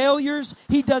failures.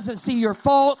 He doesn't see your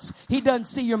faults. He doesn't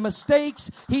see your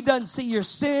mistakes. He doesn't see your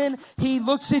sin. He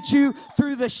looks at you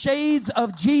through the shades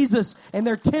of Jesus, and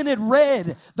they're tinted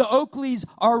red. The Oakleys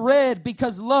are red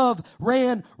because love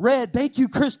ran red. Thank you,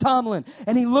 Chris Tomlin.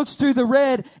 And he looks through the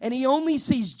red, and he only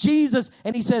sees Jesus,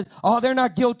 and he says, oh, they're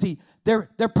not guilty. They're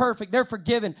perfect. They're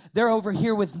forgiven. They're over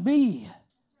here with me.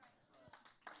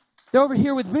 They're over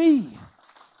here with me.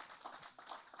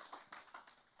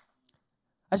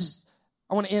 I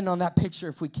want to end on that picture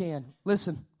if we can.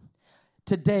 Listen,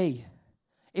 today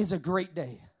is a great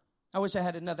day. I wish I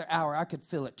had another hour. I could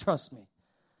feel it. Trust me.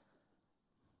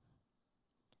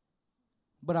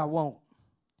 But I won't.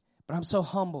 But I'm so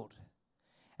humbled.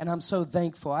 And I'm so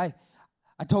thankful. I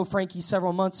told Frankie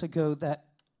several months ago that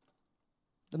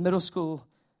the middle school,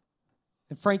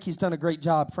 and Frankie's done a great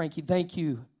job. Frankie, thank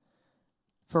you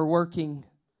for working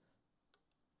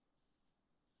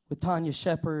with Tanya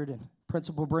Shepard and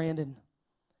Principal Brandon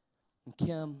and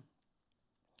Kim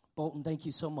Bolton, thank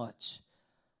you so much.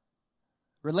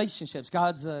 Relationships.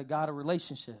 God's a God of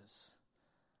relationships.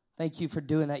 Thank you for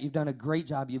doing that. You've done a great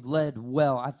job. You've led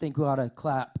well. I think we ought to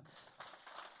clap.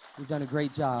 You've done a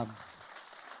great job.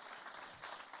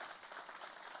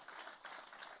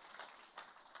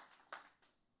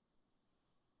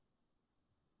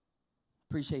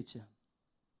 Appreciate you.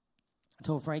 I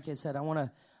told Frankie, I said, I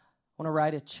want to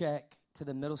write a check to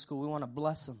the middle school. We want to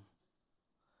bless them.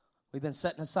 We've been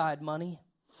setting aside money.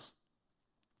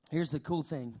 Here's the cool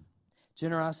thing.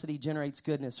 Generosity generates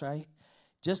goodness, right?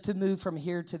 Just to move from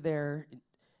here to there,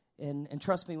 and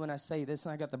trust me when I say this,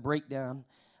 and I got the breakdown,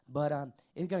 but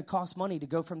it's going to cost money to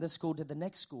go from this school to the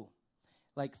next school,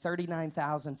 like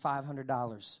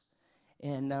 $39,500.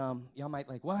 And y'all might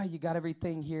like, wow, you got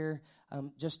everything here.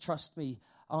 Just trust me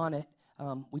on it.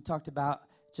 We talked about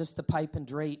just the pipe and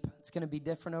drape. It's going to be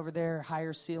different over there.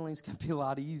 Higher ceilings going to be a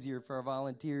lot easier for our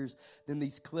volunteers than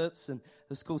these clips. And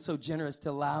the school's so generous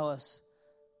to allow us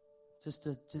just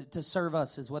to serve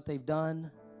us is what they've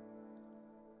done.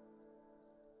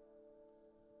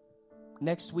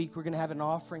 Next week, we're going to have an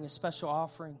offering, a special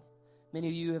offering. Many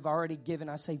of you have already given.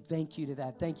 I say thank you to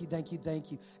that. Thank you, thank you, thank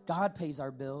you. God pays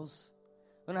our bills.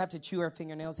 We don't have to chew our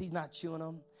fingernails. He's not chewing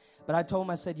them. But I told him,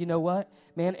 I said, you know what?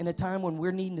 Man, in a time when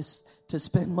we're needing to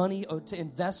spend money or to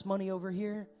invest money over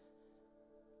here,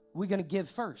 we're going to give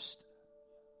first.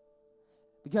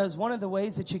 Because one of the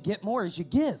ways that you get more is you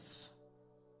give.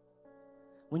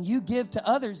 When you give to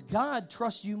others, God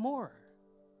trusts you more.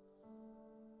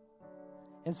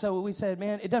 And so we said,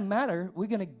 man, it doesn't matter. We're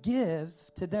going to give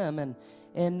to them.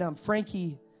 And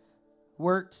Frankie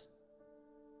worked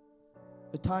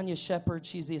with Tanya Shepard.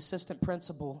 She's the assistant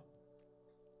principal.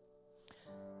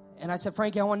 And I said,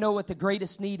 Frankie, I want to know what the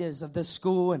greatest need is of this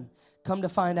school. And come to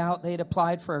find out, they had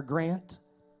applied for a grant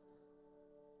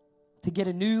to get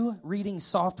a new reading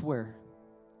software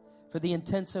for the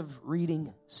intensive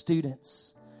reading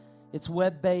students. It's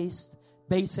web-based,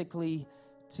 basically,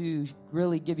 to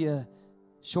really give you a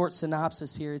short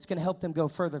synopsis here. It's going to help them go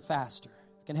further faster.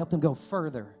 It's going to help them go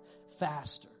further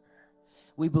faster.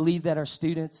 We believe that our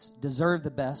students deserve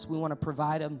the best. We want to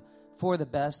provide them for the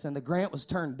best. And the grant was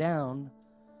turned down.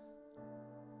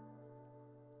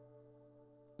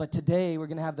 But today we're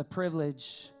going to have the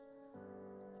privilege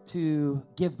to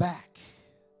give back,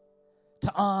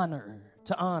 to honor,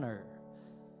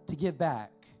 to give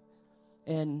back.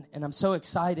 And I'm so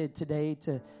excited today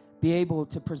to be able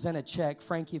to present a check.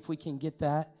 Frankie, if we can get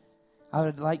that, I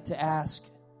would like to ask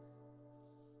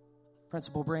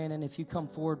Principal Brandon, if you come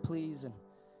forward, please, and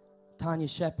Tanya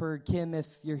Shepard, Kim, if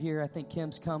you're here. I think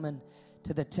Kim's coming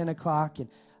to the 10 o'clock.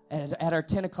 And at our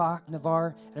 10 o'clock,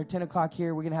 Navarre, at our 10 o'clock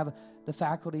here, we're going to have the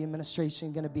faculty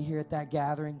administration going to be here at that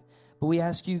gathering. But we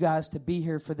ask you guys to be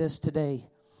here for this today.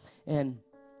 And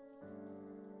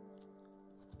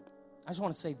I just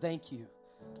want to say thank you.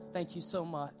 Thank you so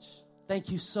much.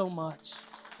 Thank you so much.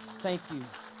 Thank you.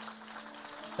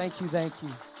 Thank you, thank you.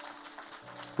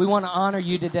 We want to honor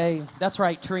you today. That's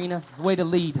right, Trina. Way to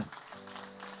lead.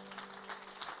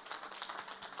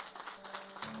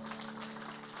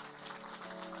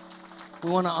 We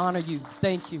want to honor you.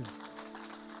 Thank you.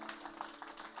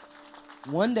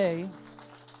 One day,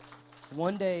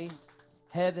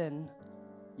 heaven,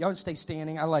 y'all stay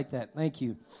standing. I like that. Thank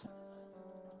you.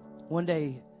 One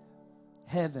day,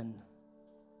 heaven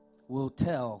will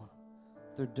tell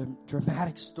the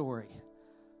dramatic story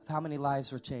of how many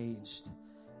lives were changed.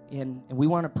 And we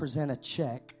want to present a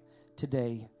check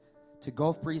today to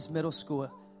Gulf Breeze Middle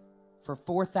School for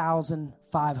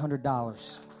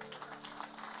 $4,500.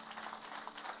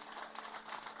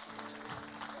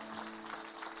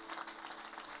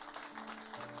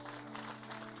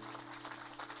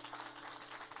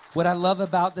 What I love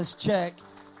about this check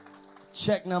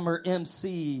number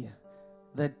MC,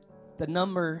 the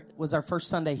number was our first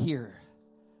Sunday here.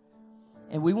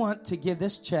 And we want to give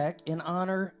this check in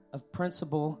honor of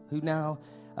principal who now,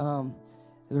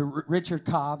 Richard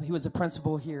Cobb, he was a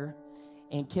principal here,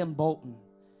 and Kim Bolton.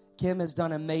 Kim has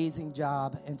done an amazing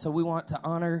job. And so we want to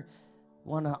honor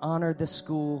this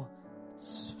school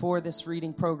for this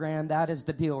reading program. That is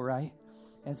the deal, right?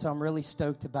 And so I'm really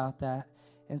stoked about that.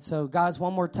 And so, guys,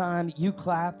 one more time, you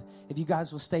clap. If you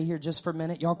guys will stay here just for a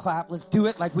minute, y'all clap. Let's do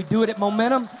it like we do it at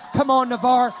Momentum. Come on,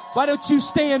 Navarre. Why don't you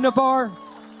stand, Navarre?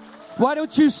 Why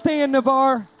don't you stand,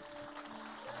 Navarre?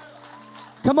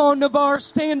 Come on, Navarre,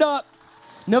 stand up.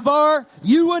 Navarre,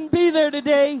 you wouldn't be there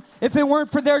today if it weren't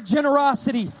for their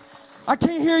generosity. I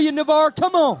can't hear you, Navarre.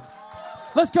 Come on.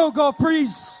 Let's go, Gulf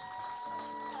Breeze.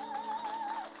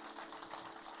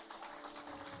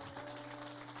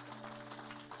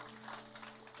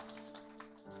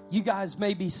 You guys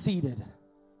may be seated.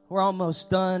 We're almost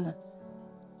done.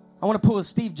 I want to pull a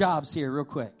Steve Jobs here real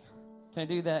quick. Can I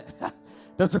do that?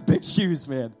 Those are big shoes,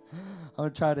 man. I'm going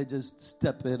to try to just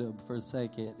step in them for a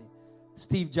second.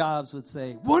 Steve Jobs would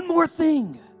say, one more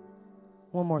thing.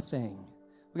 One more thing.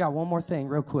 We got one more thing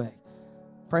real quick.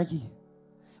 Frankie,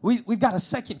 we've got a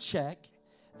second check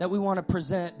that we want to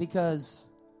present because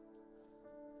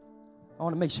I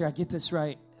want to make sure I get this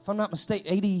right. If I'm not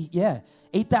mistaken,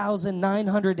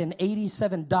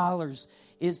 $8,987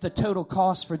 is the total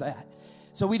cost for that.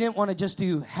 So we didn't want to just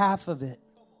do half of it.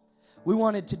 We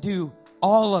wanted to do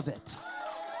all of it.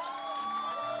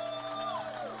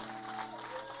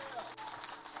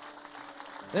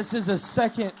 This is a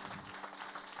second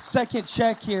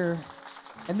check here.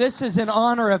 And this is in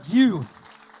honor of you.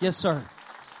 Yes, sir.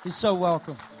 You're so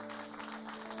welcome.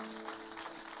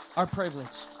 Our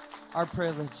privilege. Our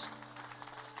privilege.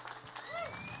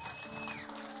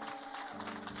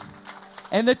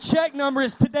 And the check number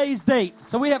is today's date.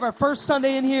 So we have our first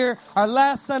Sunday in here, our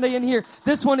last Sunday in here.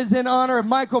 This one is in honor of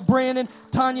Michael Brandon,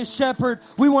 Tanya Shepard.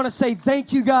 We want to say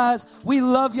thank you, guys. We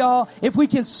love y'all. If we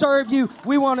can serve you,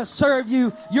 we want to serve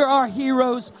you. You're our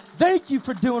heroes. Thank you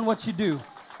for doing what you do.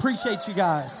 Appreciate you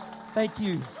guys. Thank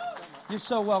you. You're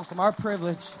so welcome. Our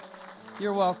privilege.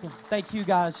 You're welcome. Thank you,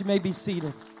 guys. You may be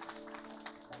seated.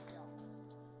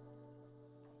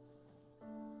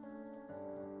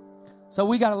 So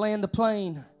we got to land the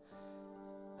plane.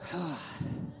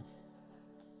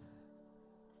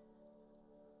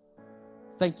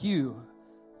 Thank you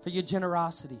for your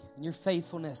generosity and your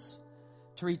faithfulness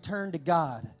to return to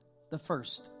God the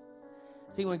first.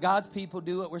 See, when God's people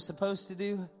do what we're supposed to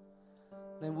do,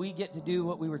 then we get to do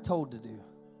what we were told to do.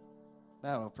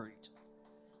 That'll preach.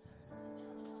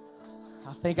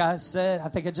 I think I just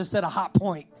said a hot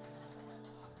point.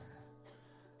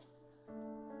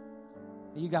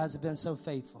 You guys have been so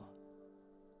faithful.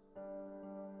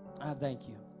 I thank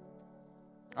you.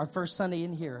 Our first Sunday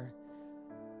in here,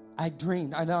 I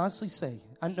honestly say,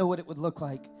 I know what it would look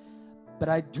like, but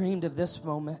I dreamed of this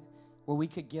moment where we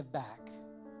could give back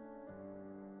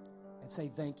and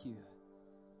say thank you.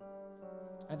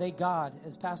 I thank God,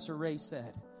 as Pastor Ray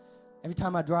said, every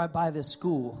time I drive by this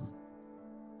school,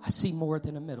 I see more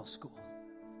than a middle school.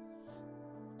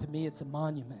 To me, it's a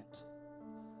monument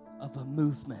of a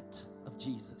movement of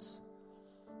Jesus.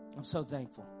 I'm so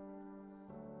thankful.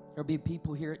 There'll be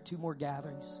people here at 2 more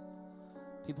gatherings.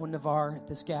 People in Navarre at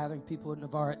this gathering, people in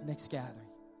Navarre at next gathering.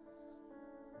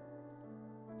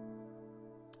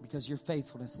 Because your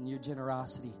faithfulness and your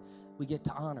generosity, we get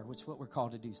to honor, which is what we're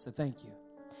called to do. So thank you.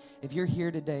 If you're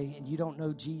here today and you don't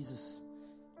know Jesus,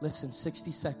 listen, 60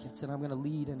 seconds, and I'm going to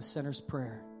lead in a sinner's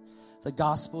prayer. The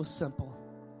gospel is simple.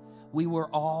 We were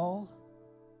all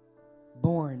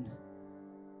born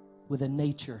with a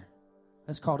nature.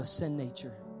 That's called a sin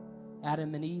nature.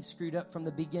 Adam and Eve screwed up from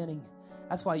the beginning.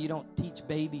 That's why you don't teach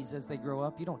babies as they grow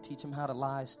up. You don't teach them how to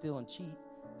lie, steal, and cheat.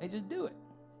 They just do it.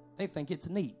 They think it's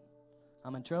neat.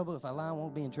 I'm in trouble. If I lie, I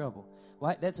won't be in trouble.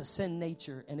 Well, that's a sin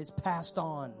nature, and it's passed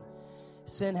on.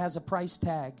 Sin has a price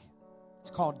tag. It's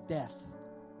called death.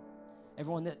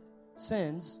 Everyone that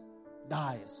sins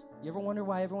dies. You ever wonder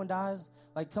why everyone dies?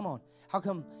 Like, come on. How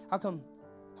come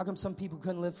some people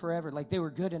couldn't live forever? Like they were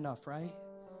good enough, right?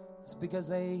 It's because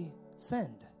they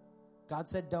sinned. God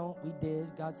said don't, we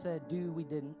did. God said do, we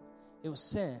didn't. It was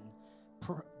sin.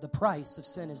 The price of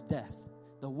sin is death.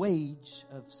 The wage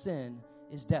of sin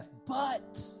is death.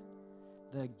 But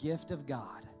the gift of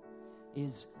God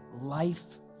is life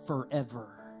forever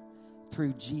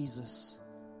through Jesus.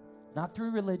 Not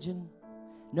through religion.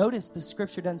 Notice the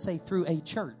scripture doesn't say through a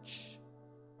church,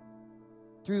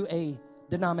 through a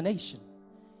denomination.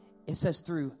 It says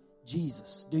through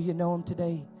Jesus. Do you know him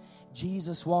today?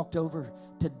 Jesus walked over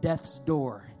to death's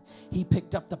door. He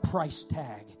picked up the price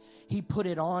tag. He put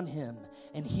it on him.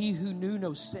 And he who knew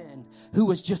no sin, who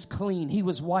was just clean, he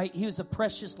was white, he was the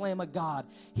precious Lamb of God.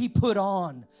 He put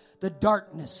on the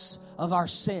darkness of our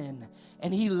sin.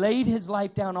 And he laid his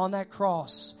life down on that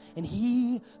cross. And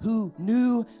he who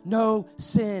knew no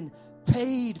sin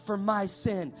paid for my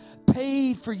sin,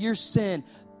 paid for your sin,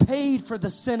 paid for the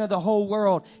sin of the whole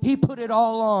world. He put it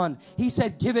all on. He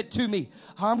said, give it to me.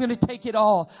 I'm going to take it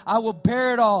all. I will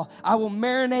bear it all. I will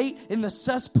marinate in the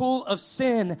cesspool of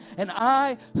sin. And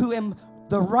I, who am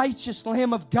the righteous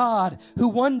Lamb of God, who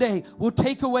one day will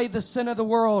take away the sin of the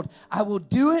world, I will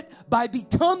do it by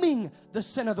becoming the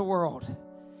sin of the world.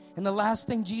 And the last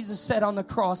thing Jesus said on the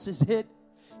cross is, it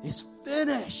is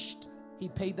finished. He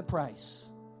paid the price.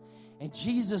 And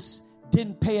Jesus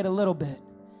didn't pay it a little bit.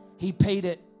 He paid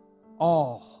it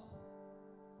all.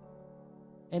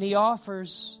 And he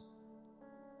offers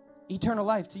eternal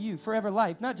life to you, forever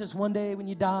life. Not just one day when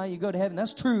you die, you go to heaven.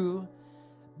 That's true.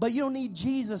 But you don't need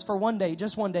Jesus for one day,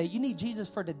 just one day. You need Jesus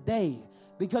for today.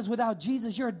 Because without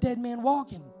Jesus, you're a dead man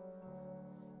walking.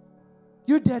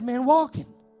 You're a dead man walking.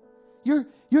 You're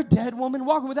a dead woman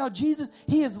walking. Without Jesus,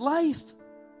 He is life.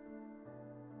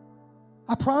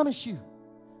 I promise you.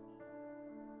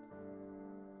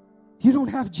 You don't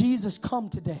have Jesus come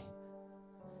today.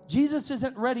 Jesus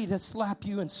isn't ready to slap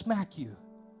you and smack you.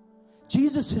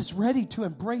 Jesus is ready to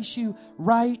embrace you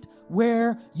right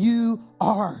where you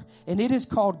are. And it is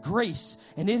called grace.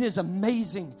 And it is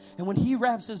amazing. And when He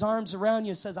wraps His arms around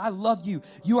you and says, I love you,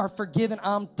 you are forgiven,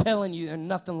 I'm telling you, there's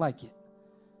nothing like it.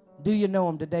 Do you know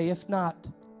Him today? If not,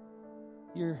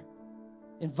 you're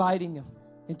inviting Him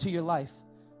into your life.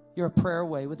 You're a prayer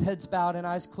away with heads bowed and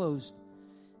eyes closed.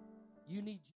 You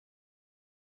need